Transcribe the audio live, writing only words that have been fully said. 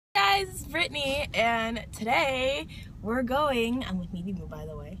guys, it's Brittany, and today we're going, I'm with Meeby by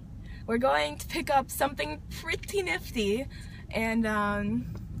the way, we're going to pick up something pretty nifty, and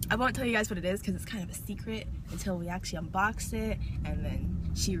I won't tell you guys what it is because it's kind of a secret until we actually unbox it, and then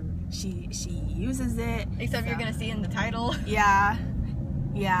she uses it. Except so. You're gonna see in the title. Yeah.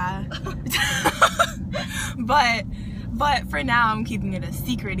 but for now I'm keeping it a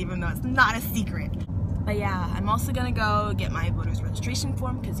secret even though it's not a secret. But yeah, I'm also gonna go get my voter's registration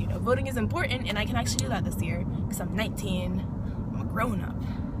form because, you know, voting is important, and I can actually do that this year because I'm 19. I'm a grown up.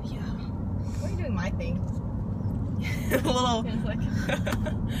 Yeah. Why are you doing my thing? A little. It's like...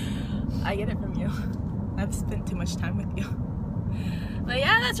 I get it from you. I've spent too much time with you. But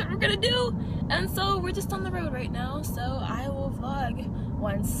yeah, that's what we're gonna do. And so we're just on the road right now. So I will vlog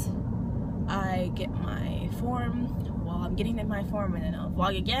once I get my form. While I'm getting in my form, and then I'll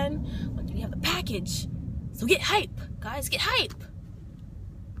vlog again once we have the package. So get hype, guys, get hype.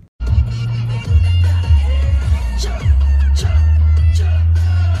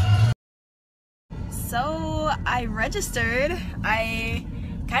 So I registered. I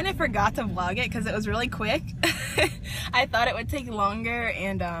kind of forgot to vlog it because it was really quick. I thought it would take longer,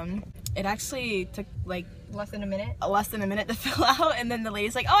 and it actually took like less than a minute to fill out. And then the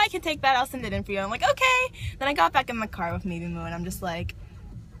lady's like, oh, I can take that, I'll send it in for you. I'm like, okay. Then I got back in the car with Meeby and I'm just like,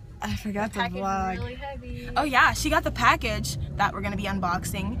 I forgot to vlog. Really heavy. Oh yeah, she got the package that we're gonna be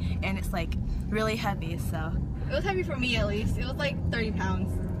unboxing, and it's like really heavy. So it was heavy for me, at least. It was like 30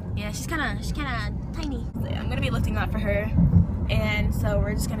 pounds. Yeah, she's kind of tiny. So yeah, I'm gonna be lifting that for her, and so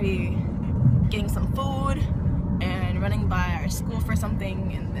we're just gonna be getting some food and running by our school for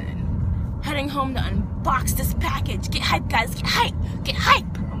something, and then heading home to unbox this package. Get hype, guys, get hype, get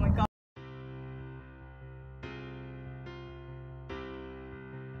hype. Oh my god.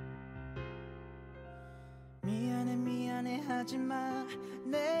 미안해 하지마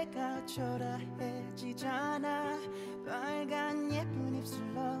내가 초라해지잖아 빨간 예쁜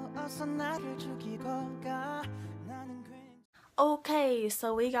입술로 어서 나를 죽이고 가 나는 Okay,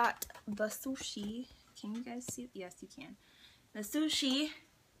 so we got the sushi. Can you guys see? Yes, you can. The sushi,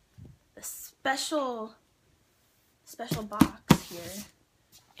 the special box here,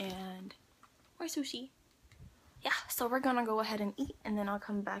 and more sushi. Yeah, so we're gonna go ahead and eat, and then I'll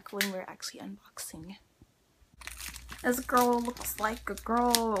come back when we're actually unboxing. This girl looks like a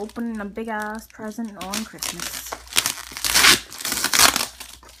girl opening a big ass present on Christmas.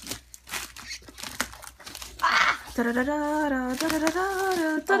 Ah! Da da da da da da da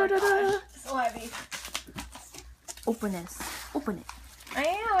da da da da. So heavy. Open this. Open it. I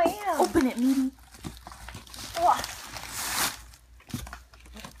am. Open it, Meeby. Oh.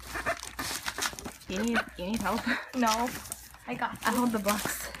 You need help? No. I hold the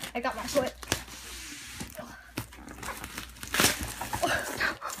box. I got my foot.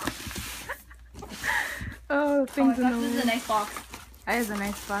 Oh, things in the way. This is a nice box. That is a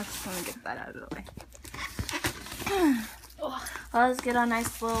nice box. Let me get that out of the way. Well, let's get a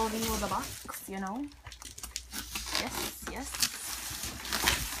nice little view of the box, you know. Yes.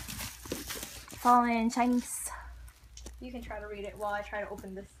 It's all in Chinese. You can try to read it while I try to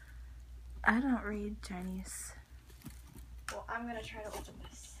open this. I don't read Chinese. Well, I'm gonna try to open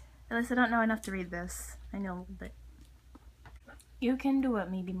this. At least I don't know enough to read this. I know a little bit. You can do it,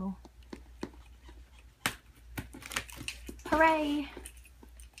 Meeby Moo. Hooray!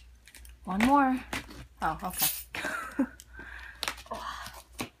 One more. Oh, okay.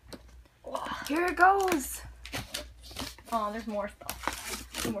 Here it goes. Oh, there's more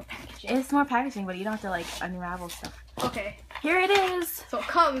stuff. More packaging. It's more packaging, but you don't have to like unravel stuff. Okay. Here it is. So it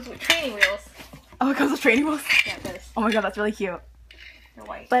comes with training wheels. Oh, it comes with training wheels? Yeah, it does. Oh my god, that's really cute. They're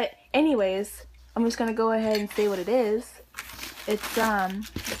white. But anyways, I'm just gonna go ahead and say what it is. It's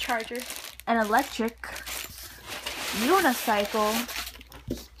the charger. An electric unicycle.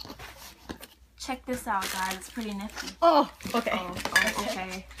 Check this out, guys. It's pretty nifty. Oh, okay. Oh,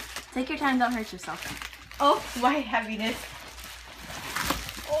 okay. Take your time, don't hurt yourself. Oh, my heaviness.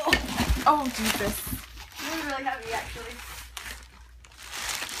 Oh, Jesus. It's really heavy, actually.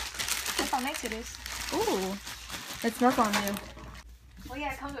 That's how nice it is. Ooh. It smells on you. Well,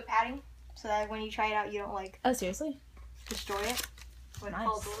 yeah, it comes with padding, so that when you try it out, you don't, like... Oh, seriously? Destroy it. When nice. it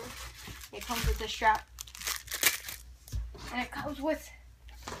falls over. It comes with this strap. And it comes with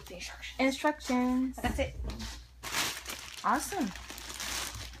the instructions. That's it. Awesome.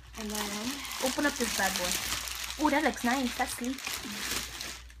 And then open up this bad boy. Oh, that looks nice. That's sleek.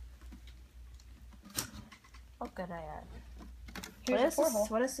 What could I add?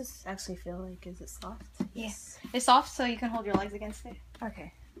 What does this actually feel like? Is it soft? Yes. Yeah. It's soft, so you can hold your legs against it.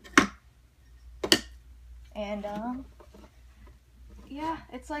 Okay. And Yeah,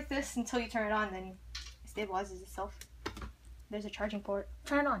 it's like this until you turn it on, then it stabilizes itself. There's a charging port.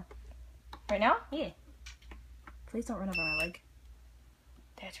 Turn it on. Right now? Yeah. Please don't run over my leg.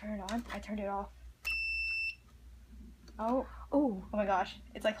 Did I turn it on? I turned it off. Oh. Oh. Oh my gosh.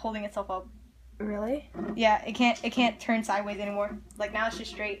 It's like holding itself up. Really? Yeah, it can't turn sideways anymore. Like now it's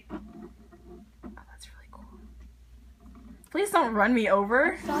just straight. Oh, that's really cool. Please don't run me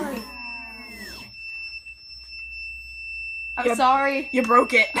over. Sorry. I'm sorry. You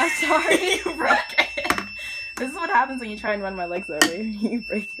broke it. I'm sorry. You broke it. This is what happens when you try and run my legs over. You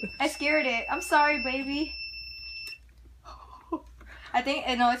break it. I scared it. I'm sorry, baby. I think,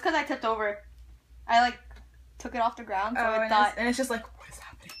 no, it's because I tipped over. I, like, took it off the ground, so I thought... And it's just like, what is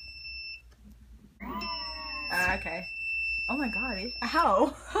happening? Okay. Oh my god.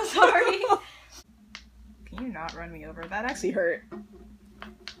 Ow. I'm sorry. Can you not run me over? That actually hurt.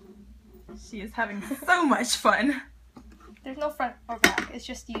 She is having so much fun. There's no front or back. It's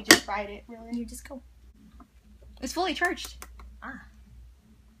just you just ride it, really. You just go. It's fully charged. Ah.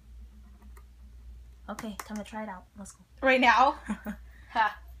 Okay, time to try it out. Let's go. Right now?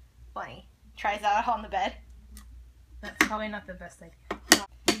 Ha. Funny. Tries out on the bed. That's probably not the best idea.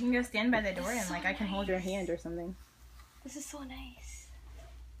 You can go stand by the door and like I can hold your hand or something. This is so nice.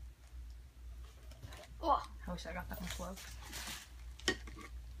 Oh, I wish I got that one slow.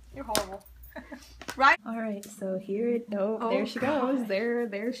 you're horrible. Right? Alright, so here it there she goes.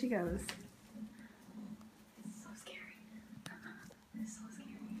 There she goes. It's so scary. It's so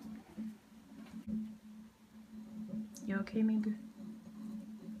scary. You okay, Meeby?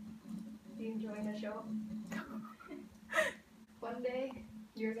 You enjoying the show? One day,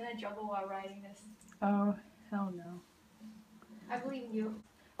 you're gonna juggle while riding this. Oh, hell no. I believe in you.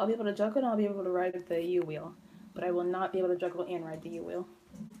 I'll be able to juggle and I'll be able to ride the U-wheel. But I will not be able to juggle and ride the U-wheel.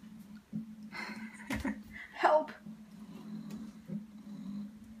 Help!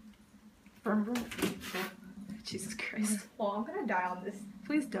 Jesus Christ. Well, I'm gonna die on this.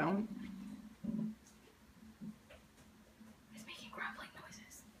 Please don't. It's making grumbling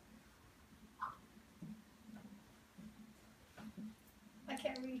noises. I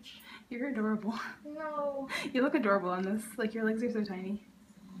can't reach. You're adorable. No. You look adorable on this. Like your legs are so tiny.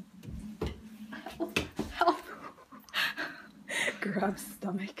 Help. Grab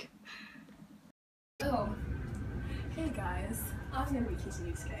stomach. Oh. Hey guys, I'm going to be teaching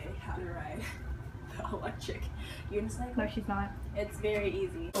you today how to ride the electric unicycle. No, she's not. It's very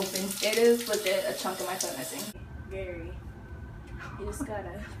easy. Open. It is legit a chunk of my foot missing. Very. You just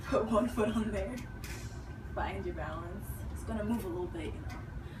gotta put one foot on there, find your balance. It's gonna move a little bit, you know.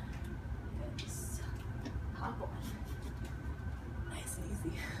 And just hop on. Nice and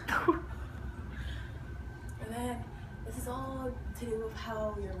easy. And then this is all to do with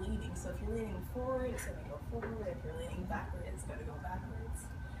how you're leaning. So if you're leaning forward, it's gonna go forward. If you're leaning backward, it's gonna go backwards.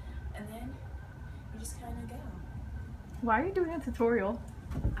 And then you just kind of go. Why are you doing a tutorial?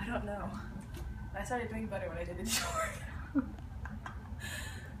 I don't know. I started doing better when I did the tutorial.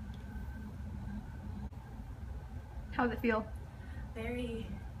 How does it feel? Very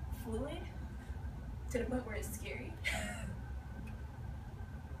fluid to the point where it's scary.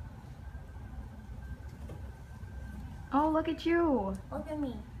 Oh, look at you. Look at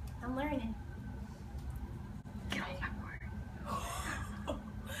me. I'm learning. Get on my board.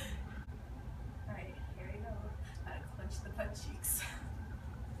 Alright, here we go. Gotta clench the butt cheeks.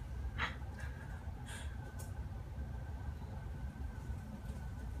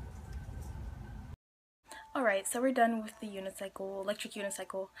 Alright, so we're done with the unicycle, electric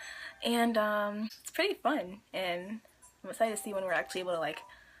unicycle, and it's pretty fun, and I'm excited to see when we're actually able to like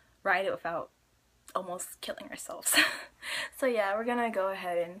ride it without almost killing ourselves. So yeah, we're gonna go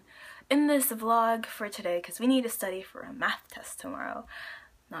ahead and end this vlog for today because we need to study for a math test tomorrow.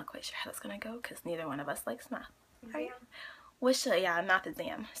 Not quite sure how that's gonna go because neither one of us likes math. Right? Yeah, math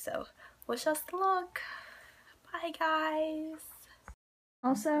exam. So wish us luck. Bye guys.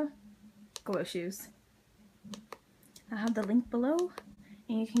 Also, glow shoes. I have the link below,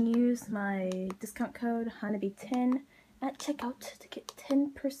 and you can use my discount code HANABI10 at checkout to get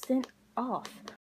 10% off.